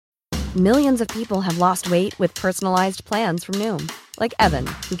Millions of people have lost weight with personalized plans from Noom. Like Evan,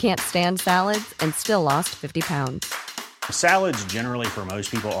 who can't stand salads and still lost 50 pounds. Salads generally for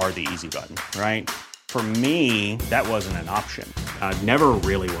most people are the easy button, right? For me, that wasn't an option. I never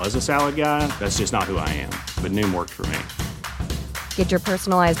really was a salad guy. That's just not who I am. But Noom worked for me. Get your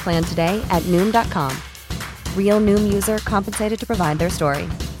personalized plan today at Noom.com. Real Noom user compensated to provide their story.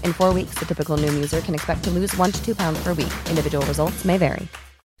 In 4 weeks, the typical Noom user can expect to lose 1 to 2 pounds per week. Individual results may vary.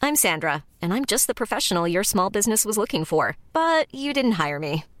 I'm Sandra, and I'm just the professional your small business was looking for. But you didn't hire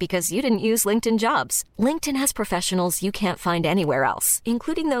me because you didn't use LinkedIn Jobs. LinkedIn has professionals you can't find anywhere else,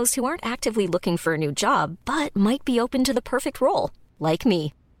 including those who aren't actively looking for a new job, but might be open to the perfect role, like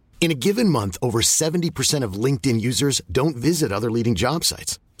me. In a given month, over 70% of LinkedIn users don't visit other leading job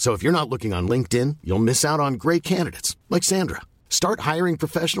sites. So if you're not looking on LinkedIn, you'll miss out on great candidates like Sandra. Start hiring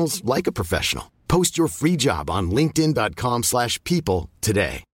professionals like a professional. Post your free job on linkedin.com/people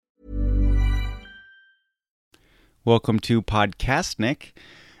today. Welcome to Podcastnik.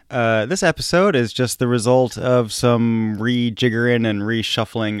 This episode is just the result of some rejiggering and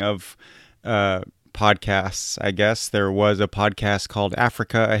reshuffling of podcasts, I guess. There was a podcast called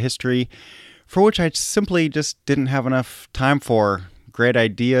Africa, A History, for which I simply just didn't have enough time for. Great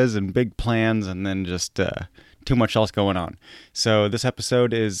ideas and big plans, and then just too much else going on. So this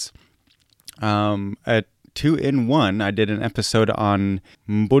episode is a 2-in-1. I did an episode on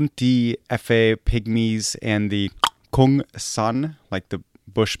Mbunti, Efe, Pygmies, and the Kung San, like the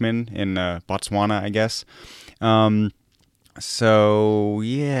Bushmen in Botswana, I guess. So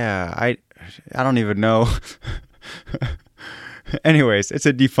yeah, I don't even know. Anyways, it's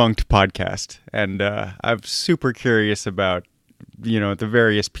a defunct podcast, and I'm super curious about the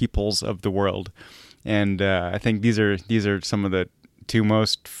various peoples of the world, and I think these are some of the two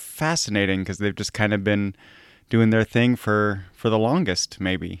most fascinating because they've just kind of been doing their thing for the longest,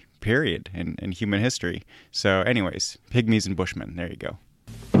 maybe, period, in human history. So anyways, Pygmies and Bushmen, there you go.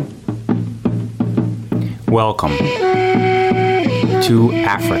 Welcome to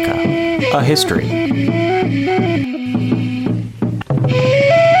Africa, a history.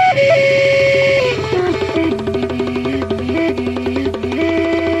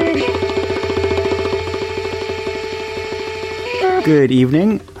 Good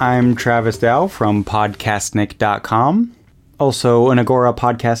evening, I'm Travis Dow from Podcastnik.com, also an Agora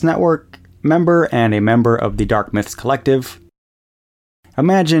Podcast Network member and a member of the Dark Myths Collective.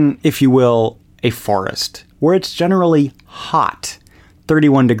 Imagine, if you will, a forest where it's generally hot,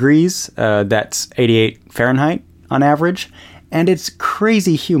 31 degrees, that's 88 Fahrenheit on average, and it's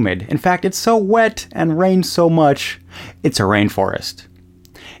crazy humid. In fact, it's so wet and rains so much, it's a rainforest.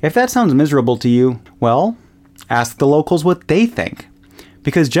 If that sounds miserable to you, well, ask the locals what they think.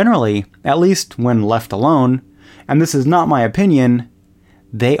 Because generally, at least when left alone, and this is not my opinion,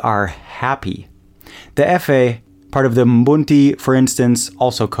 they are happy. The Efe, part of the Mbunti, for instance,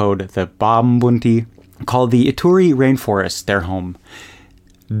 also code the Bambunti, call the Ituri rainforest their home.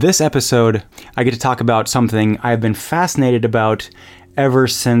 This episode, I get to talk about something I've been fascinated about ever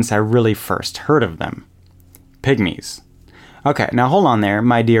since I really first heard of them. Pygmies. Okay, now hold on there,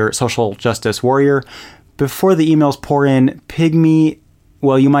 my dear social justice warrior. Before the emails pour in, pygmy,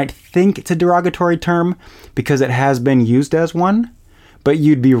 well, you might think it's a derogatory term because it has been used as one, but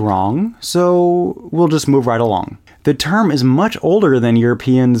you'd be wrong, so we'll just move right along. The term is much older than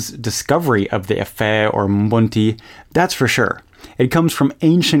Europeans' discovery of the Efe or Mbunti, that's for sure. It comes from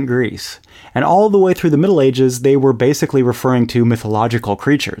ancient Greece, and all the way through the Middle Ages, they were basically referring to mythological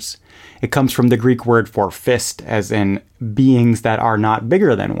creatures. It comes from the Greek word for fist, as in beings that are not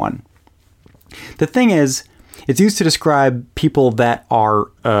bigger than one. The thing is, it's used to describe people that are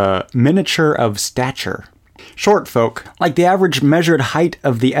miniature of stature. Short folk, like the average measured height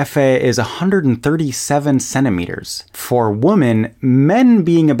of the Efe is 137 centimeters. For women, men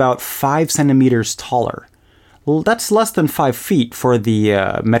being about 5 centimeters taller. Well, that's less than 5 feet for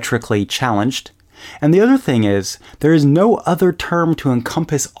the metrically challenged. And the other thing is, there is no other term to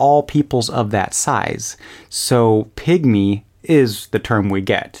encompass all peoples of that size. So pygmy is the term we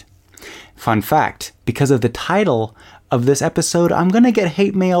get. Fun fact, because of the title of this episode, I'm gonna get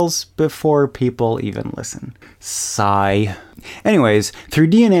hate mails before people even listen. Sigh. Anyways, through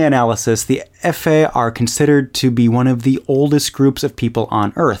DNA analysis, the Efe are considered to be one of the oldest groups of people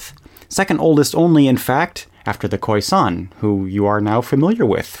on Earth. Second oldest only, in fact, after the Khoisan, who you are now familiar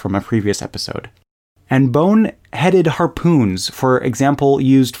with from a previous episode. And bone-headed harpoons, for example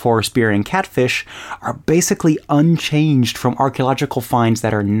used for spearing catfish, are basically unchanged from archaeological finds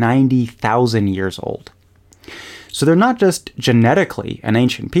that are 90,000 years old. So they're not just genetically an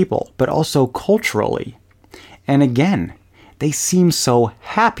ancient people, but also culturally. And again, they seem so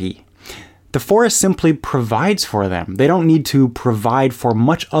happy. The forest simply provides for them. They don't need to provide for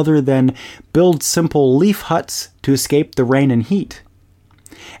much other than build simple leaf huts to escape the rain and heat.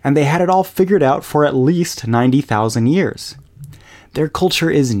 And they had it all figured out for at least 90,000 years. Their culture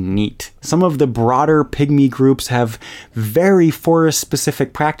is neat. Some of the broader pygmy groups have very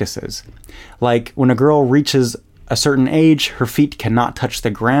forest-specific practices. Like when a girl reaches a certain age, her feet cannot touch the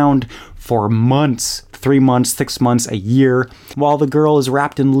ground for months, 3 months, 6 months, a year, while the girl is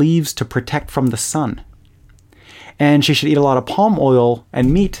wrapped in leaves to protect from the sun. And she should eat a lot of palm oil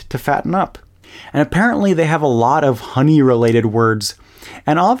and meat to fatten up. And apparently they have a lot of honey-related words,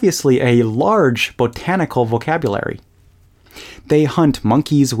 and obviously a large botanical vocabulary. They hunt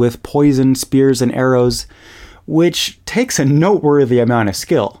monkeys with poison spears and arrows, which takes a noteworthy amount of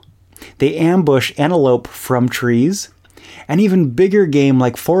skill. They ambush antelope from trees, and even bigger game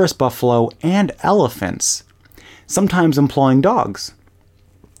like forest buffalo and elephants, sometimes employing dogs.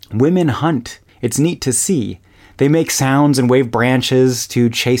 Women hunt. It's neat to see. They make sounds and wave branches to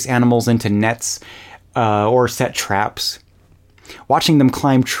chase animals into nets or set traps. Watching them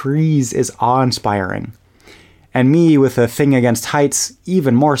climb trees is awe-inspiring. And me, with a thing against heights,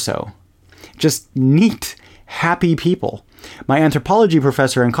 even more so. Just neat, happy people. My anthropology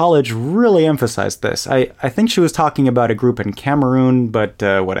professor in college really emphasized this. I think she was talking about a group in Cameroon, but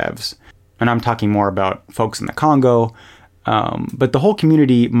whatevs. And I'm talking more about folks in the Congo. But the whole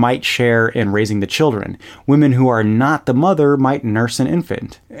community might share in raising the children. Women who are not the mother might nurse an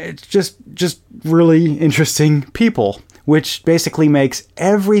infant. It's just really interesting people, which basically makes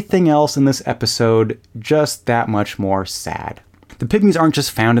everything else in this episode just that much more sad. The pygmies aren't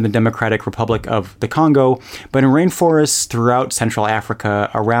just found in the Democratic Republic of the Congo, but in rainforests throughout Central Africa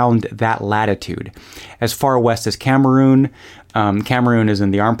around that latitude. As far west as Cameroon. Cameroon is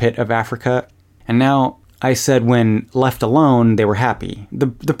in the armpit of Africa. And now, I said when left alone, they were happy.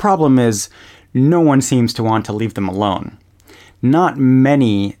 The problem is, no one seems to want to leave them alone. Not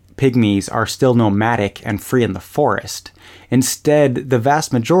many pygmies are still nomadic and free in the forest. Instead, the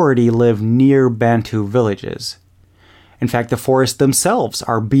vast majority live near Bantu villages. In fact, the forests themselves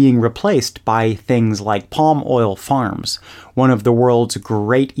are being replaced by things like palm oil farms, one of the world's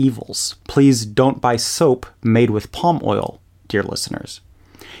great evils. Please don't buy soap made with palm oil, dear listeners.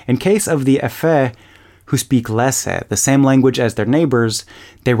 In case of the Efe, who speak Lese, the same language as their neighbors,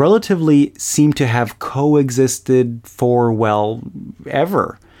 they relatively seem to have coexisted for, well,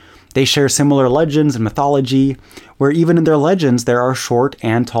 ever. They share similar legends and mythology, where even in their legends there are short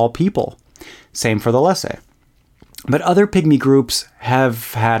and tall people. Same for the Lese. But other pygmy groups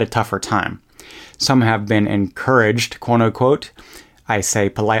have had a tougher time. Some have been encouraged, quote-unquote, I say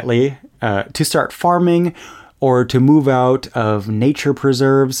politely, to start farming or to move out of nature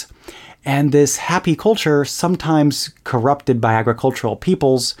preserves. And this happy culture, sometimes corrupted by agricultural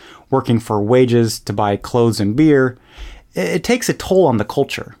peoples working for wages to buy clothes and beer, it takes a toll on the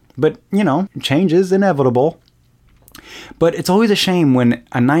culture. But, change is inevitable. But it's always a shame when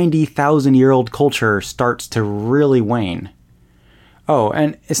a 90,000-year-old culture starts to really wane. Oh,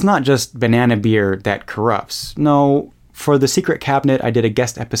 and it's not just banana beer that corrupts. No, for The Secret Cabinet, I did a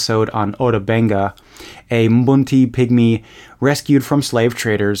guest episode on Ota Benga, a Mbunti pygmy rescued from slave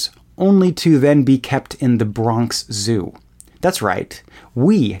traders, only to then be kept in the Bronx Zoo. That's right,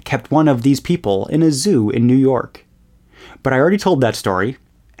 we kept one of these people in a zoo in New York. But I already told that story.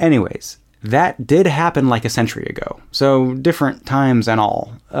 Anyways, that did happen like a century ago, so different times and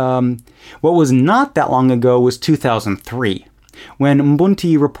all. What was not that long ago was 2003, when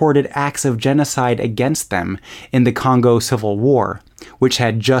Mbunti reported acts of genocide against them in the Congo Civil War, which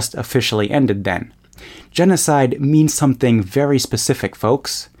had just officially ended then. Genocide means something very specific,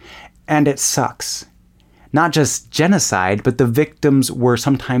 folks, and it sucks. Not just genocide, but the victims were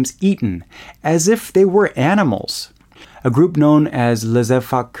sometimes eaten, as if they were animals. A group known as Les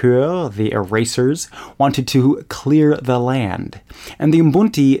Effaqueurs, the Erasers, wanted to clear the land, and the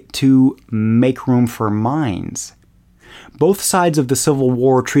Mbunti to make room for mines. Both sides of the Civil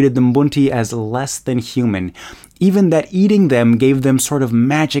War treated the Mbunti as less than human, even that eating them gave them sort of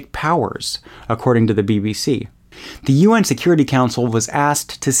magic powers, according to the BBC. The UN Security Council was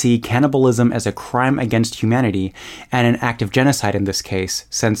asked to see cannibalism as a crime against humanity and an act of genocide in this case,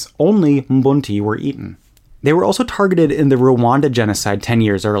 since only Mbunti were eaten. They were also targeted in the Rwanda genocide 10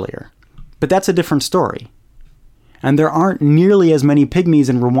 years earlier. But that's a different story. And there aren't nearly as many pygmies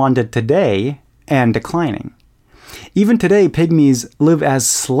in Rwanda today, and declining. Even today, pygmies live as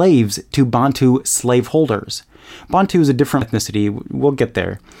slaves to Bantu slaveholders. Bantu is a different ethnicity, we'll get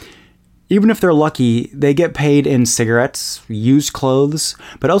there. Even if they're lucky, they get paid in cigarettes, used clothes,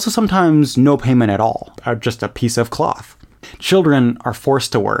 but also sometimes no payment at all, just a piece of cloth. Children are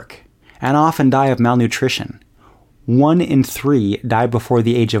forced to work. and often die of malnutrition. 1 in 3 die before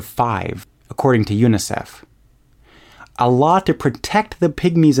the age of 5, according to UNICEF. A law to protect the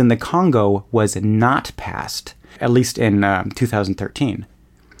pygmies in the Congo was not passed, at least in 2013.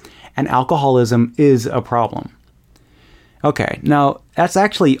 And alcoholism is a problem. Okay, now that's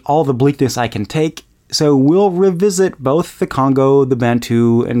actually all the bleakness I can take, so we'll revisit both the Congo, the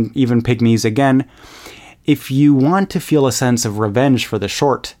Bantu, and even pygmies again. If you want to feel a sense of revenge for the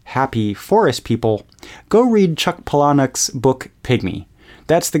short, happy forest people, go read Chuck Palahniuk's book Pygmy.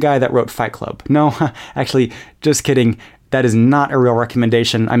 That's the guy that wrote Fight Club. No, actually, just kidding. That is not a real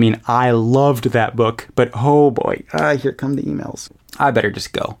recommendation. I mean, I loved that book, but oh boy, here come the emails. I better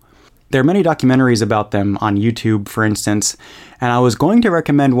just go. There are many documentaries about them on YouTube, for instance, and I was going to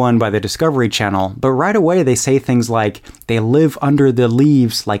recommend one by the Discovery Channel, but right away they say things like, they live under the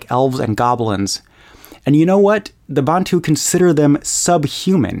leaves like elves and goblins. And you know what? The Bantu consider them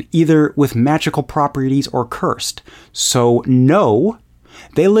subhuman, either with magical properties or cursed. So no,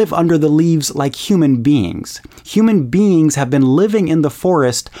 they live under the leaves like human beings. Human beings have been living in the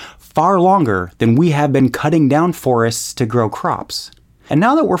forest far longer than we have been cutting down forests to grow crops. And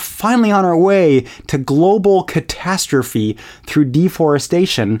now that we're finally on our way to global catastrophe through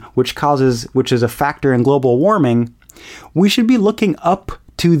deforestation, which is a factor in global warming, we should be looking up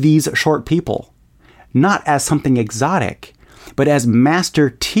to these short people, not as something exotic, but as master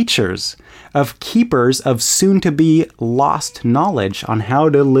teachers, of keepers of soon-to-be lost knowledge on how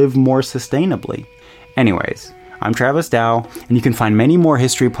to live more sustainably. Anyways, I'm Travis Dow, and you can find many more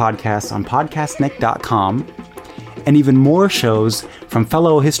history podcasts on podcastnick.com, and even more shows from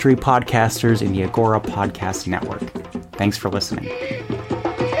fellow history podcasters in the Agora Podcast Network. Thanks for listening.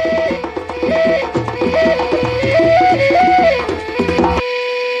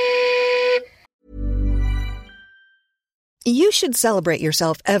 You should celebrate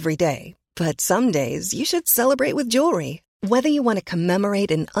yourself every day, but some days you should celebrate with jewelry. Whether you want to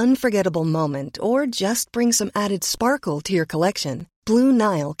commemorate an unforgettable moment or just bring some added sparkle to your collection, Blue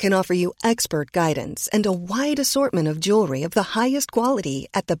Nile can offer you expert guidance and a wide assortment of jewelry of the highest quality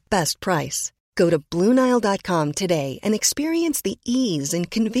at the best price. Go to BlueNile.com today and experience the ease and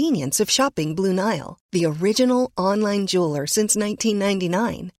convenience of shopping Blue Nile, the original online jeweler since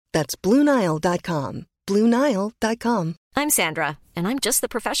 1999. That's BlueNile.com. BlueNile.com. I'm Sandra, and I'm just the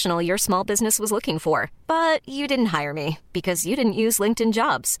professional your small business was looking for. But you didn't hire me because you didn't use LinkedIn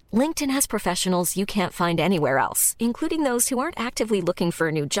Jobs. LinkedIn has professionals you can't find anywhere else, including those who aren't actively looking for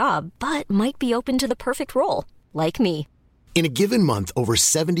a new job, but might be open to the perfect role, like me. In a given month, over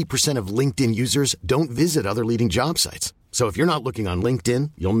 70% of LinkedIn users don't visit other leading job sites. So if you're not looking on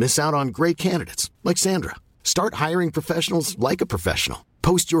LinkedIn, you'll miss out on great candidates like Sandra. Start hiring professionals like a professional.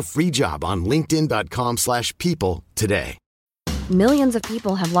 Post your free job on linkedin.com/people today. Millions of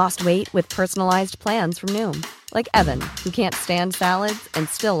people have lost weight with personalized plans from Noom. Like Evan, who can't stand salads and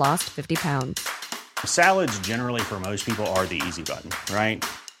still lost 50 pounds. Salads generally for most people are the easy button, right?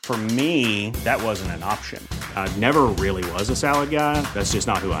 For me, that wasn't an option. I never really was a salad guy. That's just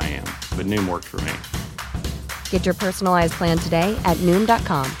not who I am. But Noom worked for me. Get your personalized plan today at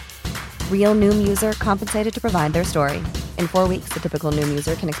Noom.com. Real Noom user compensated to provide their story. In 4 weeks, the typical Noom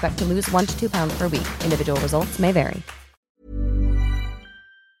user can expect to lose 1 to 2 pounds per week. Individual results may vary.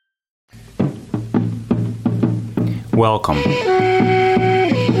 Welcome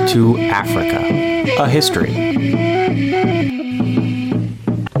to Africa, a history.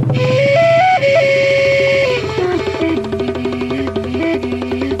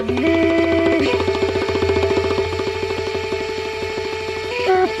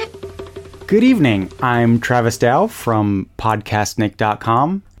 Good evening, I'm Travis Dow from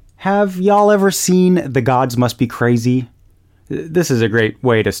podcastnick.com. Have y'all ever seen The Gods Must Be Crazy? This is a great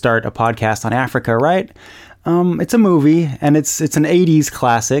way to start a podcast on Africa, right? It's a movie, and it's an 80s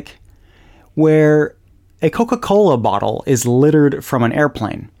classic where a Coca-Cola bottle is littered from an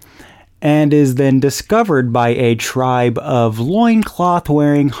airplane and is then discovered by a tribe of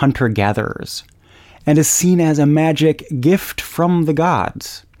loincloth-wearing hunter-gatherers and is seen as a magic gift from the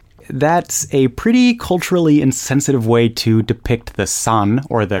gods. That's a pretty culturally insensitive way to depict the sun,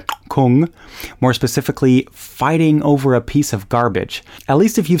 or the kung, more specifically, fighting over a piece of garbage. At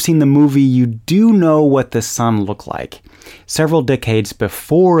least if you've seen the movie, you do know what the sun looked like. Several decades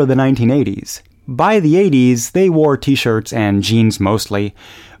before the 1980s. By the 80s, they wore t-shirts and jeans mostly,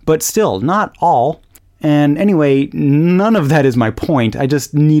 but still, not all. And anyway, none of that is my point. I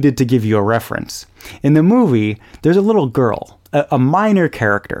just needed to give you a reference. In the movie, there's a little girl, a minor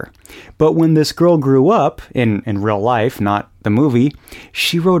character. But when this girl grew up, in real life, not the movie,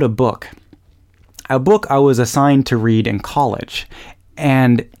 she wrote a book. A book I was assigned to read in college.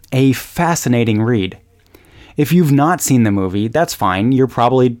 And A fascinating read. If you've not seen the movie, that's fine. You're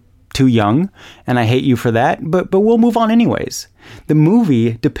probably too young, and I hate you for that, but we'll move on anyways. The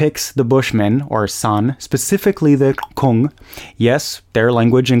movie depicts the Bushmen, or San, specifically the Kung. Yes, their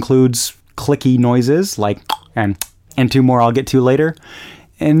language includes clicky noises like and two more I'll get to later.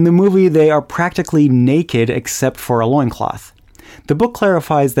 In the movie, they are practically naked except for a loincloth. The book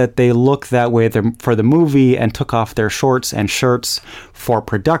clarifies that they look that way for the movie and took off their shorts and shirts for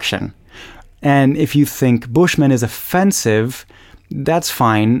production. And if you think Bushman is offensive, that's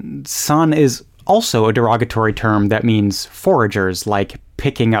fine. San is also a derogatory term that means foragers, like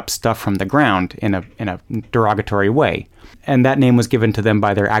picking up stuff from the ground in a derogatory way. And that name was given to them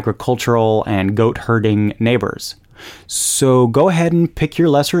by their agricultural and goat herding neighbors. So go ahead and pick your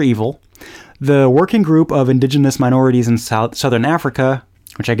lesser evil. The Working Group of Indigenous Minorities in Southern Africa,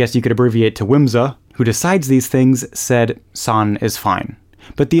 which I guess you could abbreviate to WIMSA, who decides these things, said San is fine.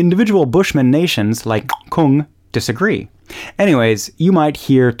 But the individual Bushman nations, like Kung, disagree. Anyways, you might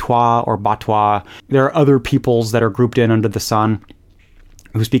hear Twa or Batwa. There are other peoples that are grouped in under the sun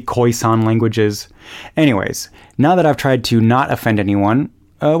who speak Khoisan languages. Anyways, now that I've tried to not offend anyone,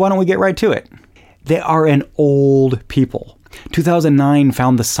 why don't we get right to it? They are an old people. 2009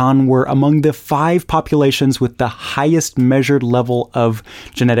 found the San were among the 5 populations with the highest measured level of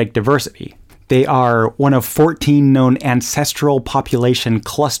genetic diversity. They are one of 14 known ancestral population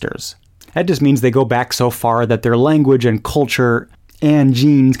clusters. That just means they go back so far that their language and culture and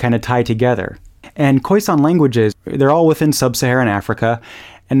genes kind of tie together. And Khoisan languages, they're all within sub-Saharan Africa.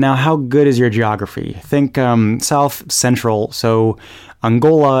 And now, how good is your geography? Think South Central, so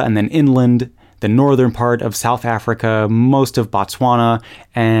Angola and then inland, the northern part of South Africa, most of Botswana,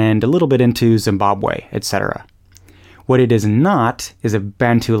 and a little bit into Zimbabwe, etc. What it is not is a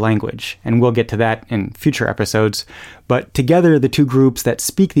Bantu language, and we'll get to that in future episodes. But together, the two groups that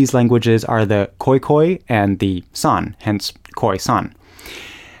speak these languages are the Khoikhoi and the San, hence Khoisan.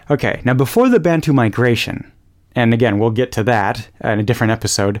 Okay, now before the Bantu migration, and again, we'll get to that in a different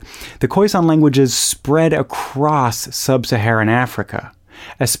episode, the Khoisan languages spread across sub-Saharan Africa,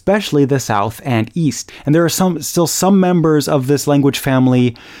 especially the south and east. And there are still some members of this language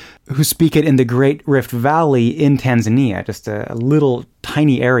family who speak it in the Great Rift Valley in Tanzania, just a little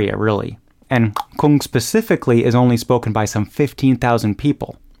tiny area, really. And Kung specifically is only spoken by some 15,000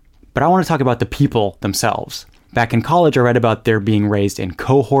 people. But I want to talk about the people themselves. Back in college, I read about their being raised in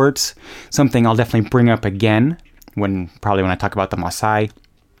cohorts, something I'll definitely bring up again, probably when I talk about the Maasai.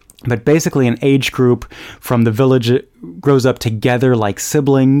 But basically an age group from the village grows up together like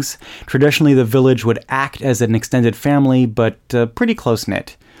siblings. Traditionally, the village would act as an extended family, but pretty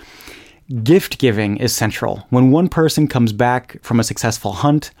close-knit. Gift giving is central. When one person comes back from a successful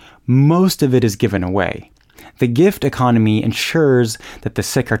hunt, most of it is given away. The gift economy ensures that the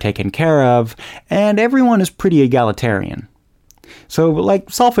sick are taken care of, and everyone is pretty egalitarian. So,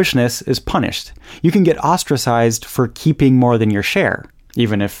 selfishness is punished. You can get ostracized for keeping more than your share,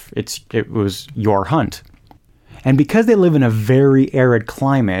 even if it was your hunt. And because they live in a very arid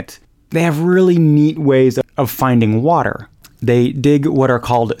climate, they have really neat ways of finding water. They dig what are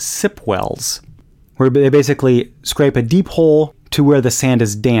called sip wells, where they basically scrape a deep hole to where the sand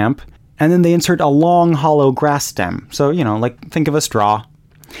is damp, and then they insert a long, hollow grass stem. So, think of a straw.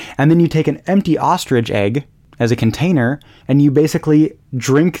 And then you take an empty ostrich egg as a container, and you basically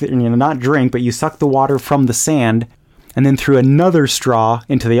not drink, but you suck the water from the sand, and then through another straw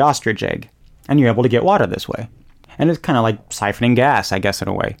into the ostrich egg. And you're able to get water this way. And it's kind of like siphoning gas, I guess, in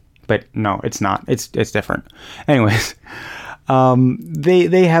a way. But no, it's not. It's different. Anyways,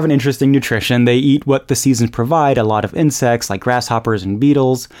 they have an interesting nutrition. They eat what the seasons provide, a lot of insects like grasshoppers and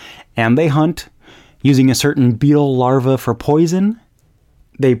beetles, and they hunt using a certain beetle larva for poison.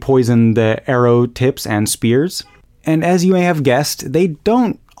 They poison the arrow tips and spears. And as you may have guessed, they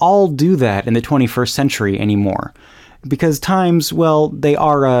don't all do that in the 21st century anymore. Because times, well, they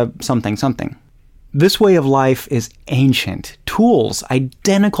are something. This way of life is ancient. Tools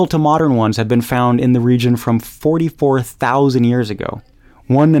identical to modern ones have been found in the region from 44,000 years ago.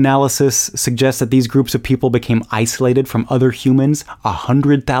 One analysis suggests that these groups of people became isolated from other humans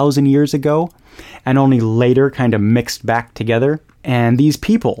 100,000 years ago, and only later kind of mixed back together. And these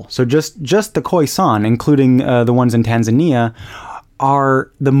people, so just the Khoisan, including the ones in Tanzania,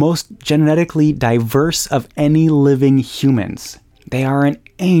 are the most genetically diverse of any living humans. They are an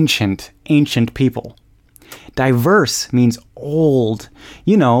ancient people. Diverse means old,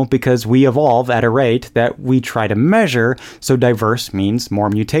 because we evolve at a rate that we try to measure, so diverse means more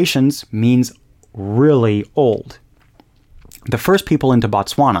mutations, means really old. The first people into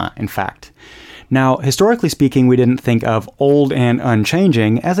Botswana, in fact, Now, historically speaking, we didn't think of old and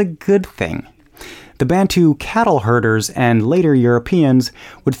unchanging as a good thing. The Bantu cattle herders and later Europeans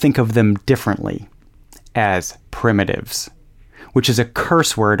would think of them differently, as primitives, which is a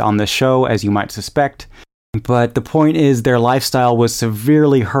curse word on this show, as you might suspect, but the point is their lifestyle was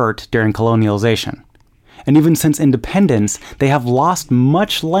severely hurt during colonialization. And even since independence, they have lost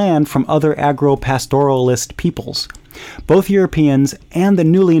much land from other agro-pastoralist peoples. Both Europeans and the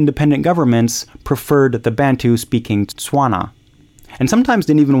newly independent governments preferred the Bantu-speaking Tswana, and sometimes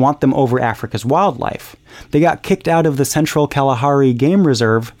didn't even want them over Africa's wildlife. They got kicked out of the Central Kalahari Game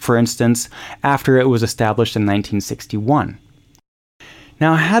Reserve, for instance, after it was established in 1961.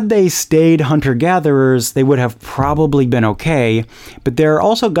 Now, had they stayed hunter-gatherers, they would have probably been okay, but there are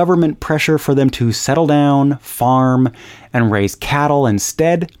also government pressure for them to settle down, farm, and raise cattle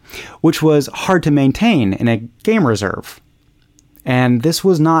instead, which was hard to maintain in a game reserve. And this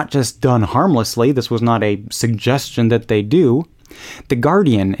was not just done harmlessly, this was not a suggestion that they do. The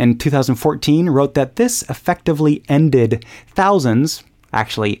Guardian in 2014 wrote that this effectively ended thousands,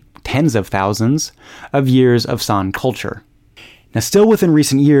 actually tens of thousands, of years of San culture. Now, still within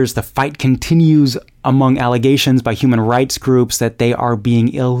recent years, the fight continues among allegations by human rights groups that they are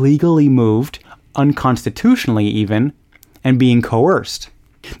being illegally moved, unconstitutionally even, and being coerced.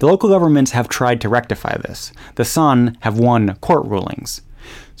 The local governments have tried to rectify this. The San have won court rulings.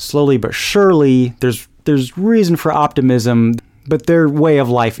 Slowly but surely, there's reason for optimism, but their way of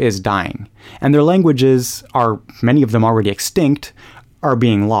life is dying, and their languages are, many of them already extinct, are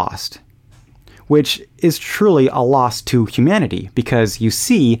being lost. Which is truly a loss to humanity, because you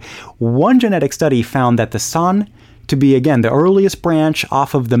see, one genetic study found that the San to be, again, the earliest branch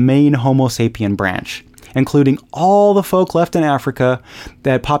off of the main Homo sapien branch, including all the folk left in Africa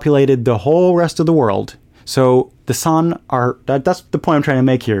that populated the whole rest of the world. So the San are, that's the point I'm trying to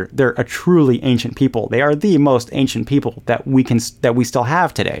make here, they're a truly ancient people. They are the most ancient people that we still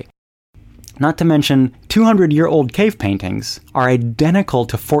have today. Not to mention, 200-year-old cave paintings are identical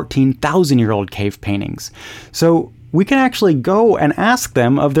to 14,000-year-old cave paintings. So we can actually go and ask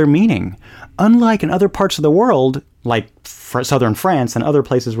them of their meaning. Unlike in other parts of the world, like southern France and other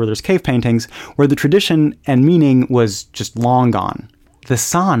places where there's cave paintings, where the tradition and meaning was just long gone. The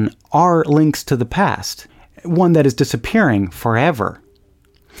San are links to the past, one that is disappearing forever.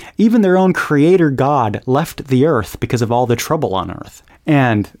 Even their own creator god left the earth because of all the trouble on earth.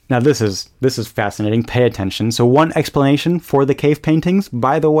 And now this is fascinating. Pay attention. So one explanation for the cave paintings,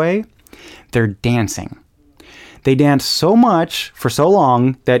 by the way, they're dancing. They dance so much for so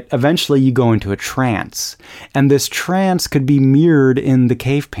long that eventually you go into a trance. And this trance could be mirrored in the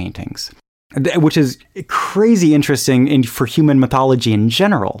cave paintings, which is crazy interesting for human mythology in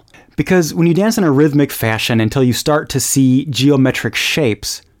general. Because when you dance in a rhythmic fashion until you start to see geometric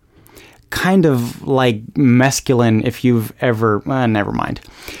shapes, kind of like mescaline if you've ever... never mind.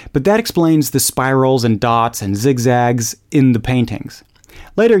 But that explains the spirals and dots and zigzags in the paintings.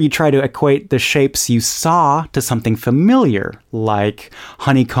 Later, you try to equate the shapes you saw to something familiar, like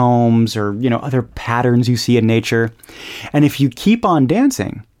honeycombs or, other patterns you see in nature. And if you keep on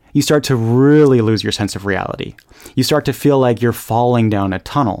dancing, you start to really lose your sense of reality. You start to feel like you're falling down a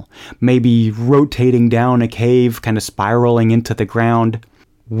tunnel, maybe rotating down a cave, kind of spiraling into the ground,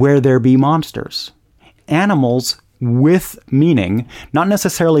 where there be monsters. Animals with meaning, not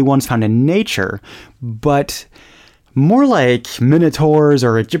necessarily ones found in nature, but more like minotaurs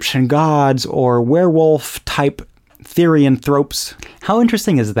or Egyptian gods or werewolf-type therianthropes. How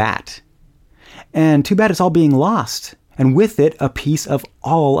interesting is that? And too bad it's all being lost, and with it, a piece of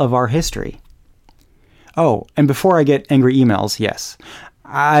all of our history. Oh, and before I get angry emails, yes,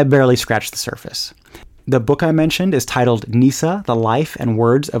 I barely scratched the surface. The book I mentioned is titled Nisa, The Life and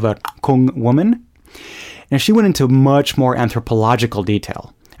Words of a Kung Woman. Now, she went into much more anthropological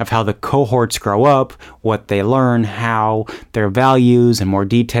detail of how the cohorts grow up, what they learn, how their values, and more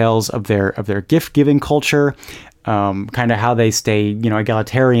details of their gift-giving culture, kind of how they stay,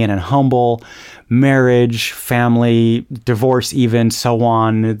 egalitarian and humble, marriage, family, divorce even, so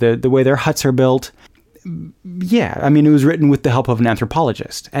on, the way their huts are built. Yeah, it was written with the help of an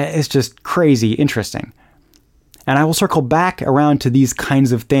anthropologist. It's just crazy interesting. And I will circle back around to these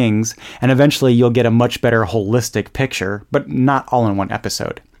kinds of things, and eventually you'll get a much better holistic picture, but not all in one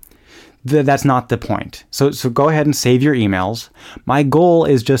episode. That's not the point. So go ahead and save your emails. My goal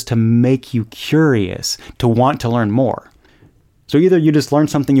is just to make you curious, to want to learn more. So either you just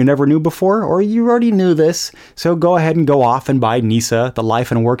learned something you never knew before, or you already knew this, so go ahead and go off and buy Nisa, The Life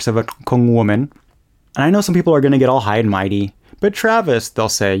and Works of a Kung Woman. And I know some people are going to get all high and mighty, but Travis, they'll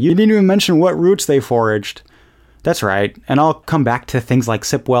say, you didn't even mention what roots they foraged. That's right, and I'll come back to things like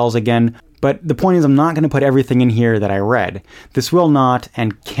sipwells again, But the point is, I'm not going to put everything in here that I read. This will not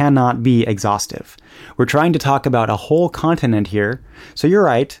and cannot be exhaustive. We're trying to talk about a whole continent here, so you're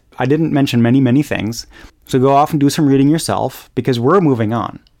right, I didn't mention many things. So go off and do some reading yourself, because we're moving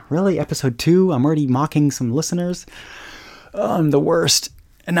on. Really? Episode 2? I'm already mocking some listeners? Oh, I'm the worst.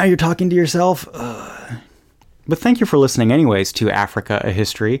 And now you're talking to yourself? But thank you for listening anyways to Africa, A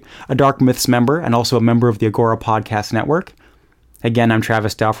History, a Dark Myths member and also a member of the Agora Podcast Network. Again, I'm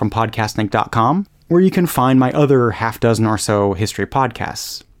Travis Dow from podcastnik.com, where you can find my other half dozen or so history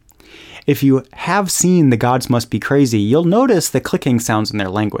podcasts. If you have seen The Gods Must Be Crazy, you'll notice the clicking sounds in their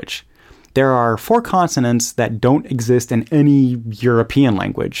language. There are 4 consonants that don't exist in any European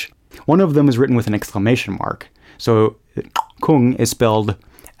language. One of them is written with an exclamation mark. So Kung is spelled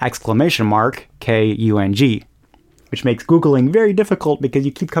exclamation mark K-U-N-G, which makes Googling very difficult because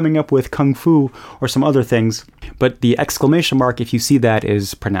you keep coming up with Kung Fu or some other things. But the exclamation mark, if you see that,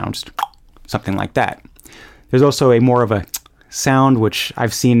 is pronounced something like that. There's also a more of a sound, which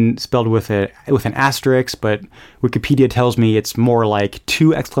I've seen spelled with an asterisk, but Wikipedia tells me it's more like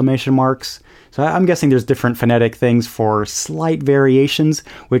 2 exclamation marks. So I'm guessing there's different phonetic things for slight variations,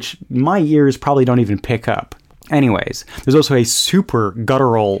 which my ears probably don't even pick up. Anyways, there's also a super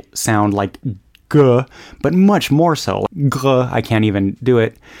guttural sound like G, but much more so. G, I can't even do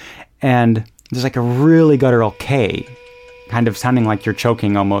it. And there's like a really guttural K, kind of sounding like you're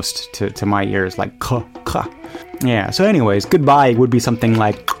choking almost to my ears, like K, K. Yeah, so anyways, goodbye would be something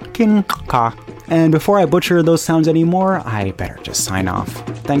like King Ka. And before I butcher those sounds anymore, I better just sign off.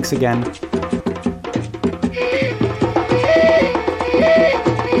 Thanks again.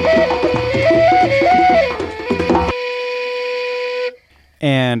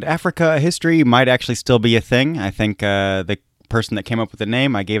 And Africa, A History might actually still be a thing. I think the person that came up with the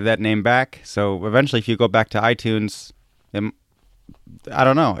name, I gave that name back. So eventually, if you go back to iTunes, I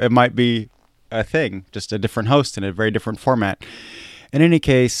don't know, it might be a thing, just a different host in a very different format. In any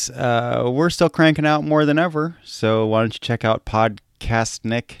case, we're still cranking out more than ever. So why don't you check out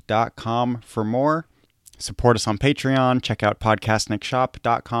podcastnik.com for more. Support us on Patreon. Check out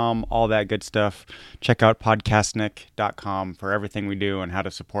podcastnikshop.com, all that good stuff. Check out podcastnik.com for everything we do and how to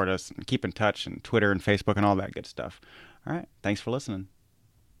support us and keep in touch, and Twitter and Facebook and all that good stuff. All right. Thanks for listening.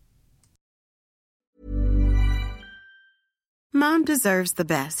 Mom deserves the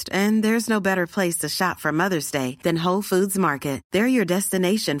best, and there's no better place to shop for Mother's Day than Whole Foods Market. They're your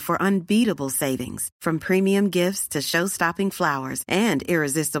destination for unbeatable savings, from premium gifts to show-stopping flowers and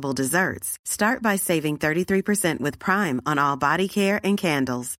irresistible desserts. Start by saving 33% with Prime on all body care and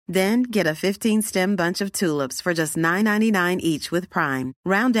candles. Then get a 15-stem bunch of tulips for just $9.99 each with Prime.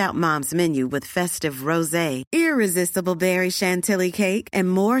 Round out Mom's menu with festive rosé, irresistible berry chantilly cake,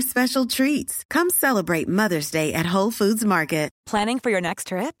 and more special treats. Come celebrate Mother's Day at Whole Foods Market. Planning for your next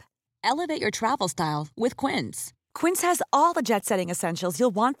trip? Elevate your travel style with Quince. Quince has all the jet-setting essentials you'll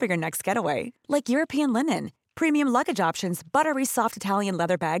want for your next getaway, like European linen, premium luggage options, buttery soft Italian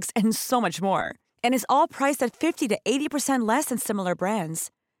leather bags, and so much more. And is all priced at 50 to 80% less than similar brands.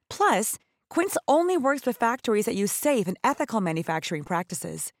 Plus, Quince only works with factories that use safe and ethical manufacturing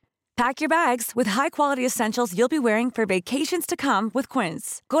practices. Pack your bags with high-quality essentials you'll be wearing for vacations to come with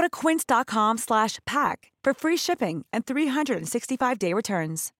Quince. Go to quince.com/pack for free shipping and 365-day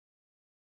returns.